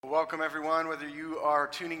Welcome everyone, whether you are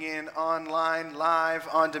tuning in online, live,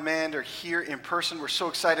 on demand, or here in person. We're so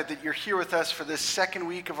excited that you're here with us for this second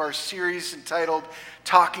week of our series entitled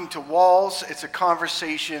Talking to Walls. It's a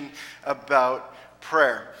conversation about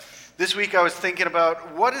prayer. This week I was thinking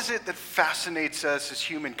about what is it that fascinates us as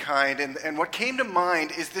humankind, and what came to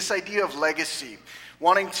mind is this idea of legacy,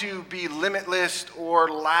 wanting to be limitless or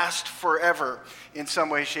last forever in some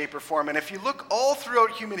way, shape, or form. And if you look all throughout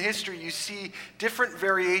human history, you see different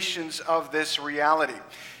variations of this reality.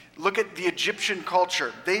 Look at the Egyptian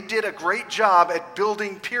culture. They did a great job at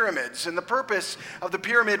building pyramids, and the purpose of the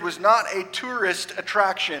pyramid was not a tourist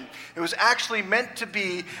attraction. It was actually meant to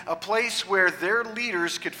be a place where their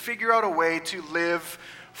leaders could figure out a way to live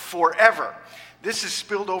forever. This is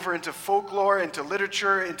spilled over into folklore, into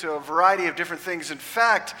literature, into a variety of different things. In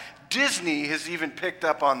fact, Disney has even picked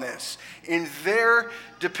up on this. In their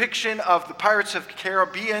depiction of the Pirates of the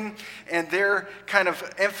Caribbean and their kind of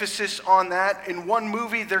emphasis on that, in one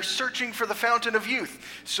movie, they're searching for the Fountain of Youth.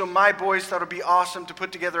 So my boys thought it would be awesome to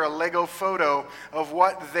put together a Lego photo of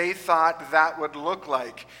what they thought that would look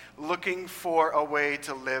like, looking for a way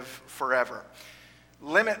to live forever.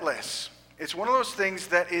 Limitless. It's one of those things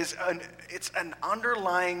that is an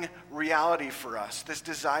underlying reality for us, this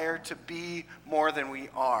desire to be more than we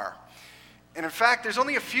are. And in fact, there's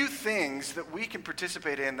only a few things that we can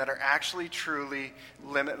participate in that are actually truly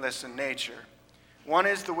limitless in nature. One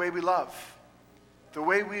is the way we love. The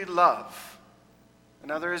way we love.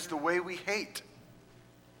 Another is the way we hate.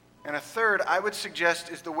 And a third, I would suggest,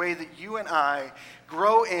 is the way that you and I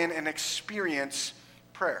grow in and experience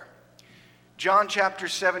prayer. John chapter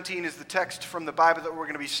 17 is the text from the Bible that we're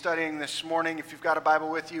going to be studying this morning. If you've got a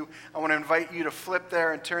Bible with you, I want to invite you to flip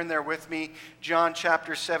there and turn there with me. John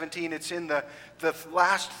chapter 17, it's in the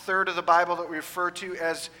last third of the Bible that we refer to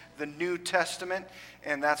as the New Testament,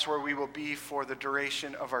 and that's where we will be for the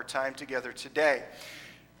duration of our time together today.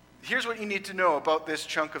 Here's what you need to know about this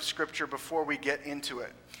chunk of Scripture before we get into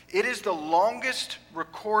it. It is the longest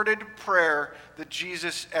recorded prayer that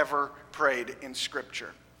Jesus ever prayed in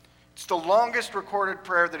Scripture. It's the longest recorded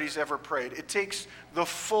prayer that he's ever prayed. It takes the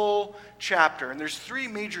full chapter. And there's three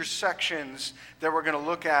major sections that we're going to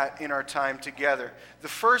look at in our time together. The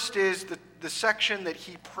first is the section that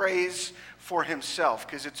he prays for himself,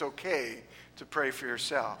 because it's okay to pray for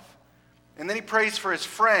yourself. And then he prays for his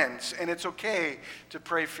friends, and it's okay to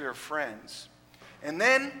pray for your friends. And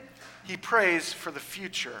then he prays for the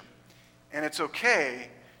future, and it's okay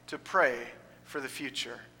to pray for the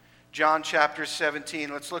future. John chapter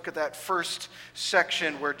 17, let's look at that first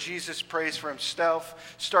section where Jesus prays for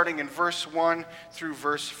himself, starting in verse 1 through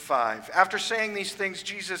verse 5. After saying these things,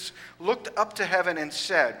 Jesus looked up to heaven and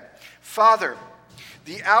said, "Father,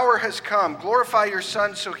 the hour has come. Glorify your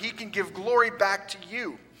Son so he can give glory back to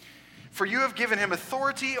you. For you have given him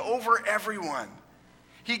authority over everyone.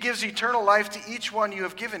 He gives eternal life to each one you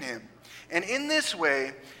have given him. And in this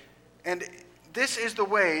way, and this is the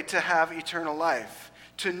way to have eternal life,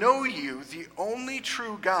 to know you, the only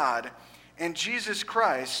true God, and Jesus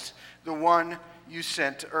Christ, the one you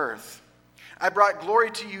sent to earth. I brought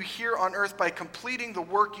glory to you here on earth by completing the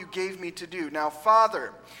work you gave me to do. Now,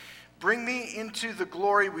 Father, bring me into the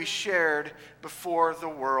glory we shared before the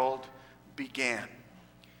world began."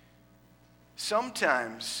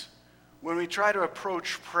 Sometimes, when we try to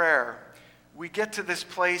approach prayer, we get to this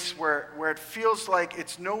place where it feels like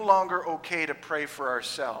it's no longer okay to pray for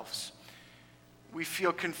ourselves. We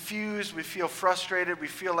feel confused, we feel frustrated, we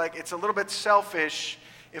feel like it's a little bit selfish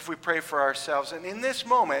if we pray for ourselves. And in this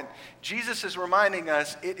moment, Jesus is reminding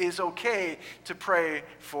us it is okay to pray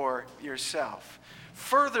for yourself.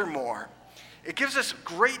 Furthermore, it gives us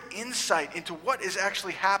great insight into what is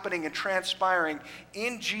actually happening and transpiring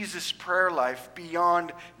in Jesus' prayer life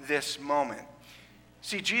beyond this moment.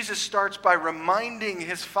 See, Jesus starts by reminding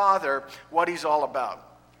his Father what he's all about.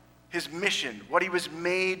 His mission, what he was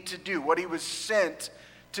made to do, what he was sent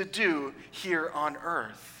to do here on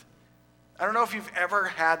earth. I don't know if you've ever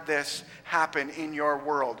had this happen in your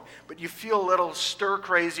world, but you feel a little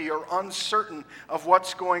stir-crazy or uncertain of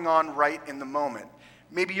what's going on right in the moment.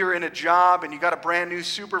 Maybe you're in a job and you got a brand new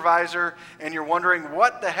supervisor and you're wondering,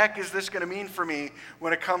 what the heck is this going to mean for me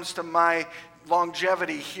when it comes to my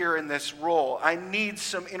longevity here in this role? I need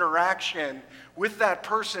some interaction with that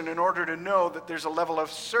person in order to know that there's a level of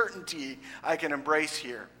certainty I can embrace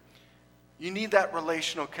here. You need that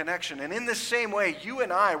relational connection. And in the same way, you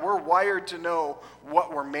and I, we're wired to know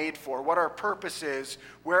what we're made for, what our purpose is,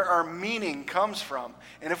 where our meaning comes from.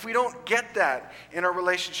 And if we don't get that in our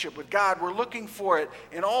relationship with God, we're looking for it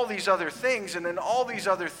in all these other things. And in all these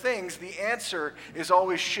other things, the answer is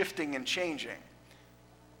always shifting and changing.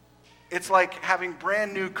 It's like having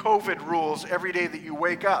brand new COVID rules every day that you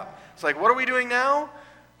wake up. It's like, what are we doing now?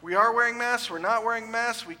 We are wearing masks, we're not wearing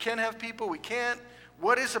masks, we can have people, we can't.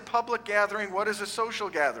 What is a public gathering? What is a social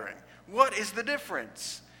gathering? What is the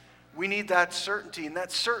difference? We need that certainty, and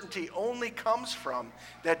that certainty only comes from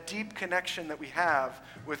that deep connection that we have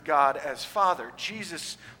with God as Father.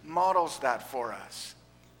 Jesus models that for us.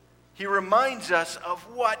 He reminds us of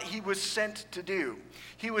what he was sent to do.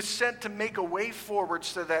 He was sent to make a way forward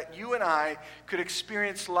so that you and I could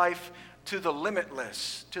experience life to the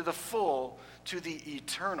limitless, to the full, to the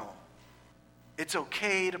eternal. It's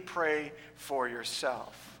okay to pray for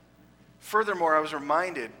yourself. Furthermore, I was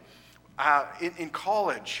reminded in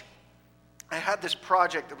college, I had this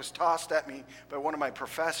project that was tossed at me by one of my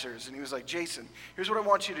professors, and he was like, Jason, here's what I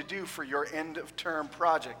want you to do for your end-of-term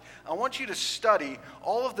project. I want you to study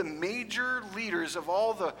all of the major leaders of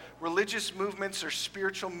all the religious movements or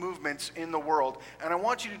spiritual movements in the world, and I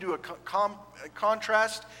want you to do a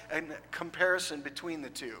contrast and comparison between the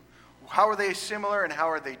two. How are they similar and how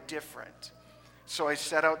are they different? So I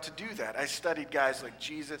set out to do that. I studied guys like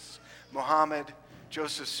Jesus, Muhammad,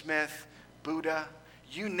 Joseph Smith, Buddha,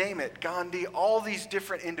 you name it, Gandhi, all these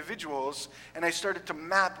different individuals, and I started to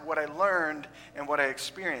map what I learned and what I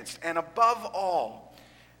experienced. And above all,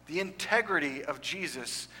 the integrity of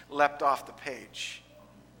Jesus leapt off the page.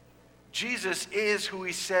 Jesus is who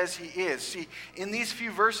he says he is. See, in these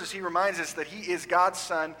few verses, he reminds us that he is God's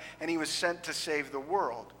Son and he was sent to save the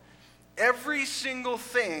world. Every single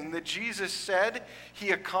thing that Jesus said, he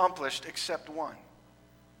accomplished except one.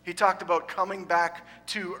 He talked about coming back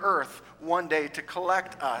to earth one day to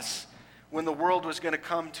collect us when the world was going to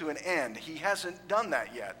come to an end. He hasn't done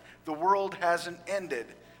that yet. The world hasn't ended,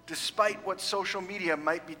 despite what social media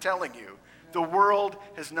might be telling you. The world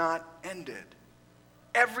has not ended.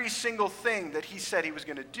 Every single thing that he said he was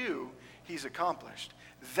going to do, he's accomplished.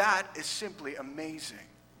 That is simply amazing.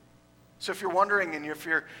 So if you're wondering and if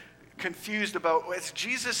you're confused about, is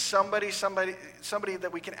Jesus somebody that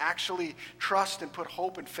we can actually trust and put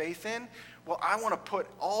hope and faith in? Well, I want to put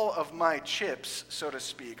all of my chips, so to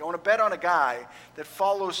speak. I want to bet on a guy that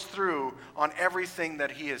follows through on everything that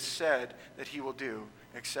he has said that he will do,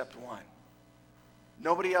 except one.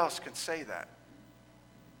 Nobody else can say that.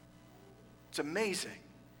 It's amazing.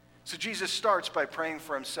 So Jesus starts by praying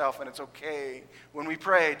for himself, and it's okay when we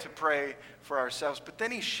pray to pray for ourselves. But then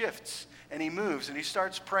he shifts and he moves and he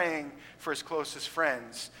starts praying for his closest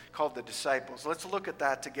friends called the disciples. Let's look at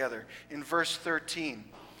that together. In verse 13,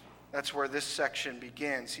 that's where this section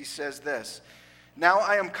begins. He says this, "Now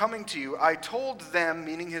I am coming to you. I told them,"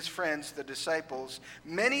 meaning his friends, the disciples,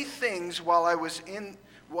 "many things while I was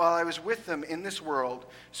with them in this world,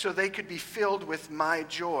 so they could be filled with my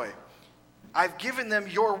joy. I've given them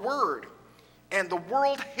your word, and the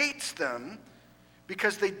world hates them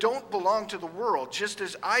because they don't belong to the world, just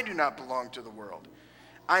as I do not belong to the world.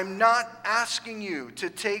 I'm not asking you to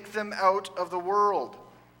take them out of the world,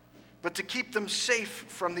 but to keep them safe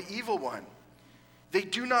from the evil one. They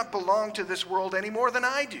do not belong to this world any more than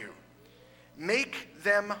I do. Make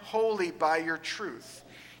them holy by your truth.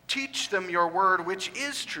 Teach them your word, which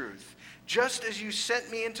is truth. Just as you sent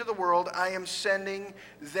me into the world, I am sending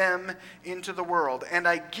them into the world. And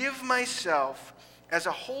I give myself as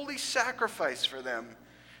a holy sacrifice for them,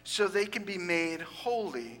 so they can be made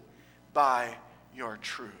holy by your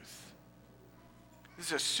truth." This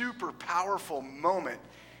is a super powerful moment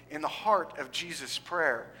in the heart of Jesus'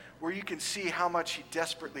 prayer, where you can see how much he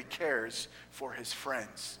desperately cares for his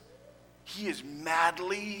friends. He is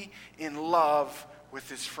madly in love with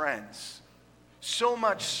his friends. So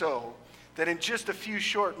much so that in just a few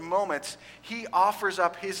short moments, he offers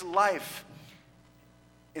up his life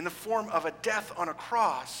in the form of a death on a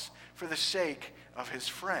cross for the sake of his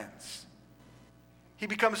friends. He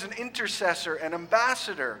becomes an intercessor, an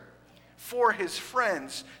ambassador for his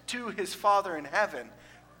friends to his Father in heaven,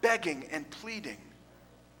 begging and pleading,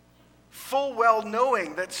 full well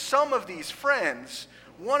knowing that some of these friends,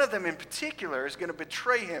 one of them in particular, is going to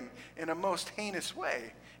betray him in a most heinous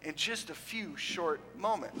way in just a few short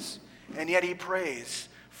moments. And yet he prays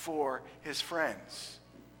for his friends.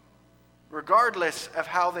 Regardless of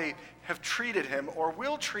how they have treated him or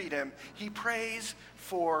will treat him, he prays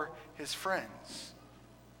for his friends.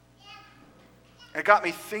 It got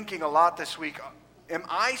me thinking a lot this week. Am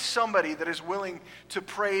I somebody that is willing to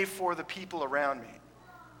pray for the people around me?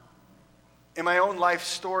 In my own life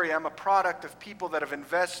story, I'm a product of people that have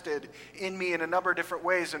invested in me in a number of different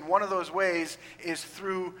ways, and one of those ways is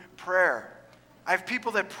through prayer. I have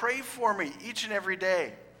people that pray for me each and every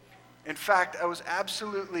day. In fact, I was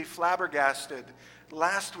absolutely flabbergasted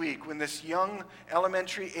last week when this young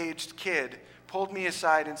elementary-aged kid pulled me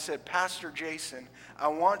aside and said, Pastor Jason, I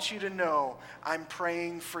want you to know I'm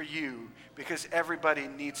praying for you because everybody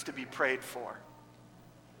needs to be prayed for.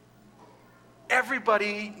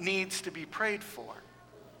 Everybody needs to be prayed for.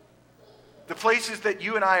 The places that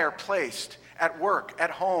you and I are placed, at work,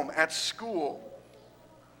 at home, at school,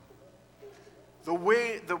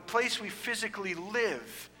 the place we physically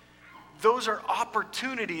live, those are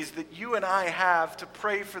opportunities that you and I have to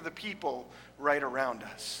pray for the people right around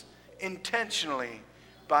us, intentionally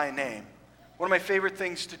by name. One of my favorite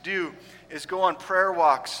things to do is go on prayer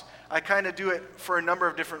walks. I kind of do it for a number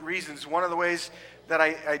of different reasons. One of the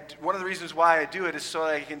reasons why I do it is so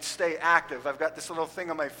that I can stay active. I've got this little thing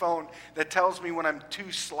on my phone that tells me when I'm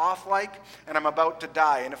too sloth-like and I'm about to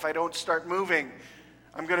die. And if I don't start moving,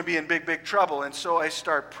 I'm going to be in big, big trouble. And so I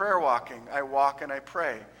start prayer walking. I walk and I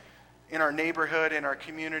pray. In our neighborhood, in our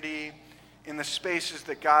community, in the spaces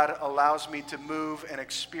that God allows me to move and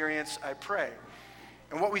experience, I pray.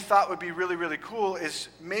 And what we thought would be really, really cool is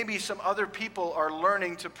maybe some other people are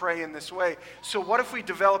learning to pray in this way. So what if we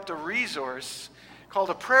developed a resource called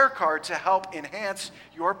a prayer card to help enhance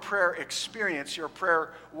your prayer experience, your prayer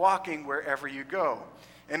walking wherever you go?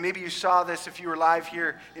 And maybe you saw this if you were live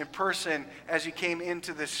here in person as you came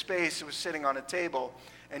into this space. It was sitting on a table,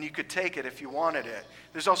 and you could take it if you wanted it.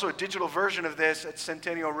 There's also a digital version of this at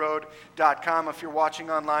centennialroad.com if you're watching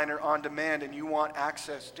online or on demand and you want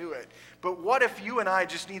access to it. But what if you and I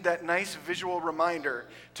just need that nice visual reminder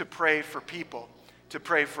to pray for people, to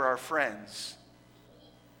pray for our friends?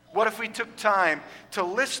 What if we took time to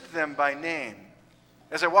list them by name?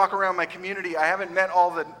 As I walk around my community, I haven't met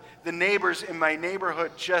all the neighbors in my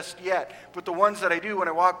neighborhood just yet, but the ones that I do, when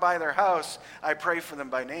I walk by their house, I pray for them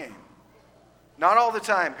by name. Not all the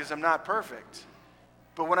time, because I'm not perfect.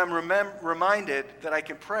 But when I'm reminded that I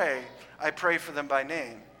can pray, I pray for them by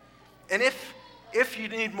name. And if you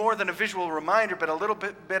need more than a visual reminder, but a little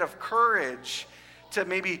bit of courage to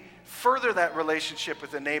maybe further that relationship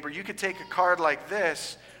with a neighbor, you could take a card like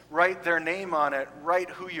this, write their name on it, write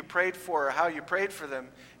who you prayed for or how you prayed for them,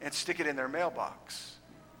 and stick it in their mailbox.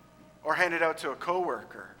 Or hand it out to a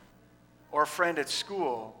coworker or a friend at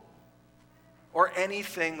school or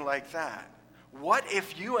anything like that. What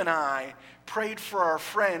if you and I prayed for our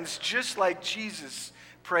friends just like Jesus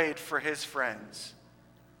prayed for his friends?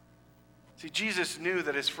 See, Jesus knew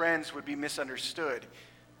that his friends would be misunderstood.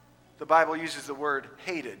 The Bible uses the word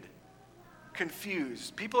hated,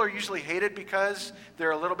 confused. People are usually hated because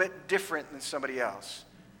they're a little bit different than somebody else.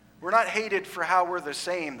 We're not hated for how we're the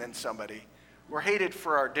same than somebody. We're hated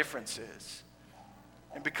for our differences.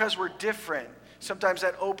 And because we're different, sometimes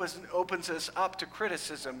that opens us up to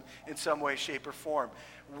criticism in some way, shape, or form.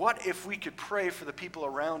 What if we could pray for the people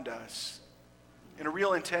around us in a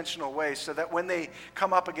real intentional way so that when they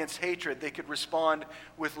come up against hatred, they could respond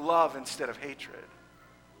with love instead of hatred?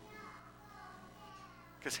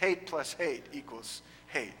 Because hate plus hate equals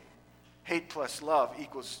hate. Hate plus love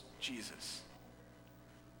equals Jesus.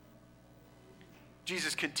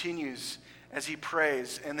 Jesus continues as he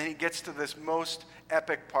prays, and then he gets to this most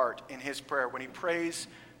epic part in his prayer when he prays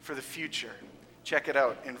for the future. Check it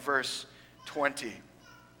out in verse 20.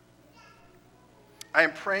 I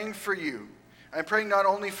am praying for you. I'm praying not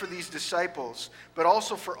only for these disciples, but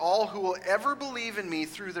also for all who will ever believe in me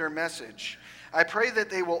through their message. I pray that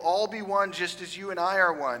they will all be one just as you and I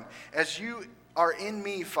are one, as you are in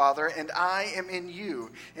me, Father, and I am in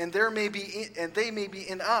you, and they may be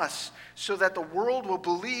in us, so that the world will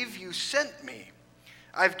believe you sent me.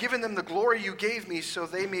 I've given them the glory you gave me, so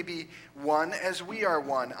they may be one as we are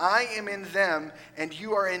one. I am in them, and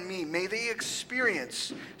you are in me. May they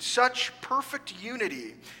experience such perfect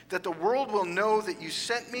unity that the world will know that you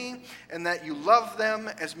sent me and that you love them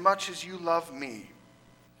as much as you love me.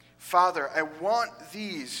 Father, I want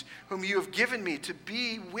these whom you have given me to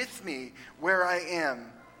be with me where I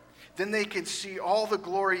am. Then they can see all the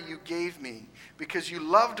glory you gave me, because you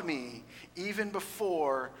loved me even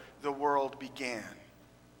before the world began.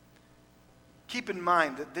 Keep in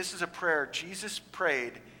mind that this is a prayer Jesus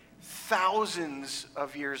prayed thousands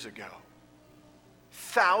of years ago.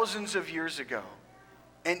 Thousands of years ago.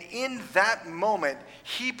 And in that moment,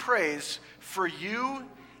 he prays for you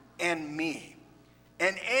and me.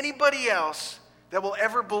 And anybody else that will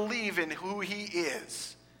ever believe in who he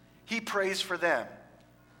is, he prays for them.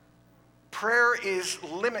 Prayer is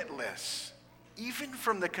limitless, even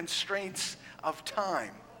from the constraints of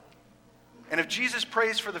time. And if Jesus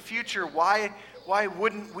prays for the future, why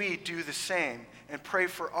wouldn't we do the same and pray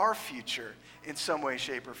for our future in some way,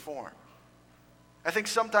 shape, or form? I think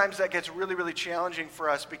sometimes that gets really, really challenging for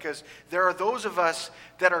us because there are those of us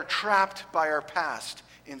that are trapped by our past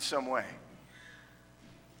in some way.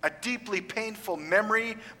 a deeply painful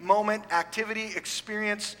memory, moment, activity,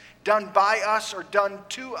 experience done by us or done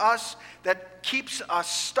to us that keeps us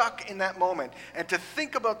stuck in that moment. And to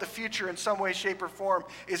think about the future in some way, shape, or form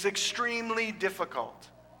is extremely difficult.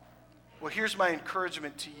 Well, here's my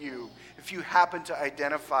encouragement to you if you happen to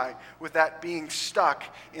identify with that being stuck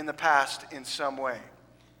in the past in some way.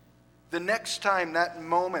 The next time that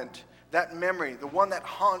moment, that memory, the one that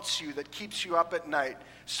haunts you, that keeps you up at night,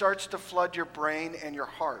 starts to flood your brain and your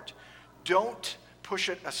heart, don't push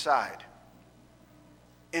it aside.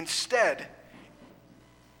 Instead,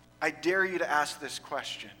 I dare you to ask this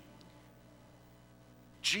question.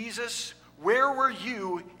 Jesus, where were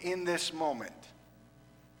you in this moment?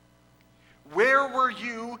 Where were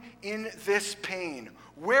you in this pain?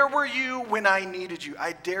 Where were you when I needed you?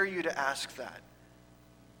 I dare you to ask that.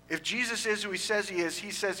 If Jesus is who he says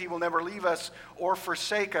he will never leave us or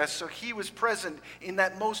forsake us. So he was present in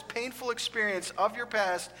that most painful experience of your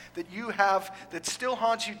past that you have, that still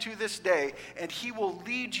haunts you to this day. And he will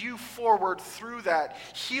lead you forward through that,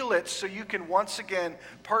 heal it so you can once again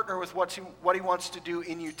partner with what he wants to do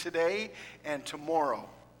in you today and tomorrow.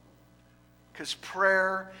 Because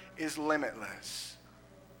prayer is limitless.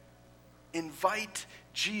 Invite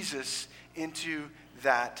Jesus into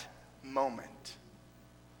that moment.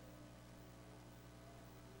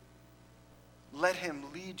 Let him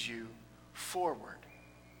lead you forward.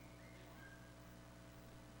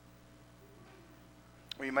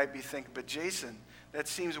 Or you might be thinking, but Jason, that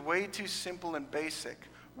seems way too simple and basic.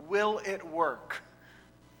 Will it work?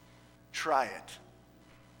 Try it.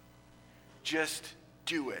 Just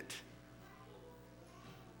do it.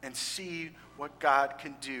 And see what God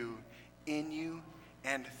can do in you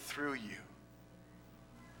and through you.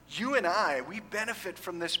 You and I, we benefit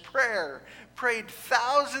from this prayer prayed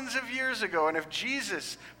thousands of years ago. And if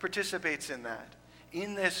Jesus participates in that,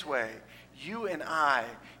 in this way, you and I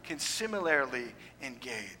can similarly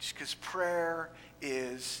engage because prayer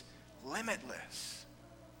is limitless.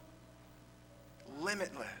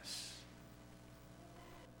 Limitless.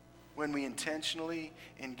 When we intentionally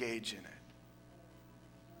engage in it.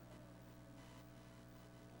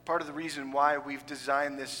 Part of the reason why we've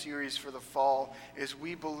designed this series for the fall is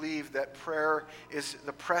we believe that prayer is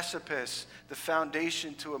the precipice, the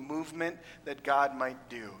foundation to a movement that God might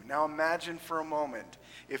do. Now imagine for a moment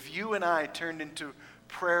if you and I turned into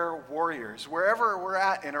prayer warriors, wherever we're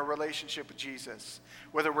at in our relationship with Jesus,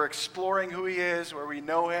 whether we're exploring who he is, or we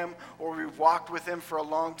know him, or we've walked with him for a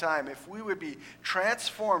long time, if we would be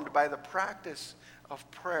transformed by the practice of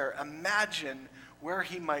prayer, imagine where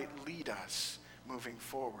he might lead us moving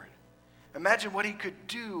forward. Imagine what he could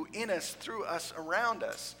do in us, through us, around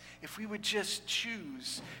us, if we would just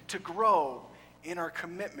choose to grow in our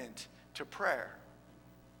commitment to prayer.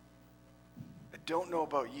 I don't know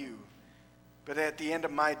about you, but at the end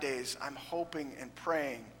of my days, I'm hoping and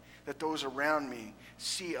praying that those around me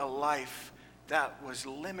see a life that was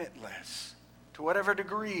limitless, to whatever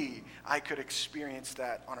degree I could experience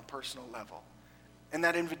that on a personal level. And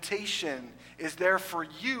that invitation is there for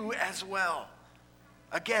you as well.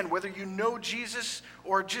 Again, whether you know Jesus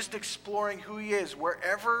or just exploring who he is,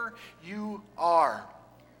 wherever you are,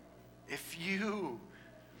 if you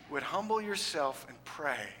would humble yourself and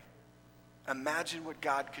pray, imagine what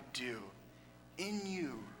God could do in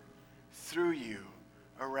you, through you,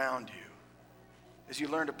 around you. As you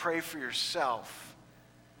learn to pray for yourself,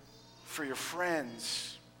 for your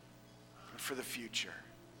friends, and for the future.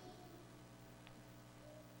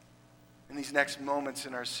 In these next moments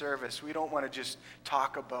in our service, we don't want to just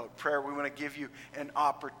talk about prayer. We want to give you an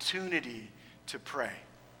opportunity to pray.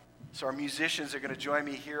 So our musicians are going to join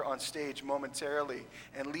me here on stage momentarily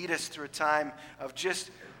and lead us through a time of just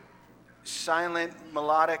silent,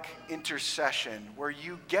 melodic intercession where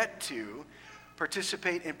you get to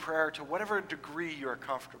participate in prayer to whatever degree you're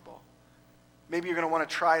comfortable. Maybe you're going to want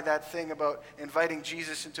to try that thing about inviting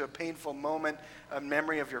Jesus into a painful moment, a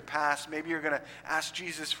memory of your past. Maybe you're going to ask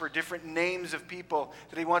Jesus for different names of people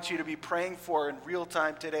that he wants you to be praying for in real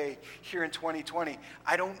time today, here in 2020.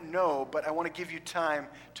 I don't know, but I want to give you time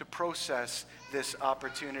to process this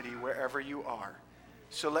opportunity wherever you are.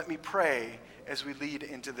 So let me pray as we lead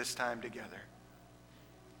into this time together.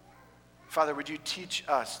 Father, would you teach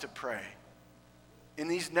us to pray? In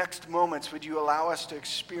these next moments, would you allow us to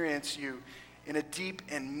experience you in a deep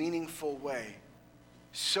and meaningful way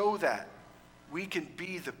so that we can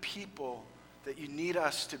be the people that you need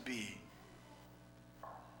us to be.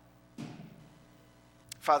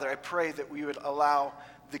 Father, I pray that we would allow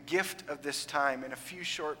the gift of this time in a few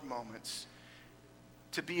short moments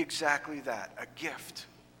to be exactly that, a gift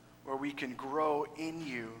where we can grow in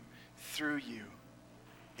you, through you,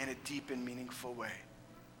 in a deep and meaningful way.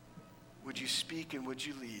 Would you speak and would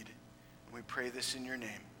you lead? And we pray this in your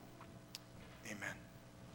name.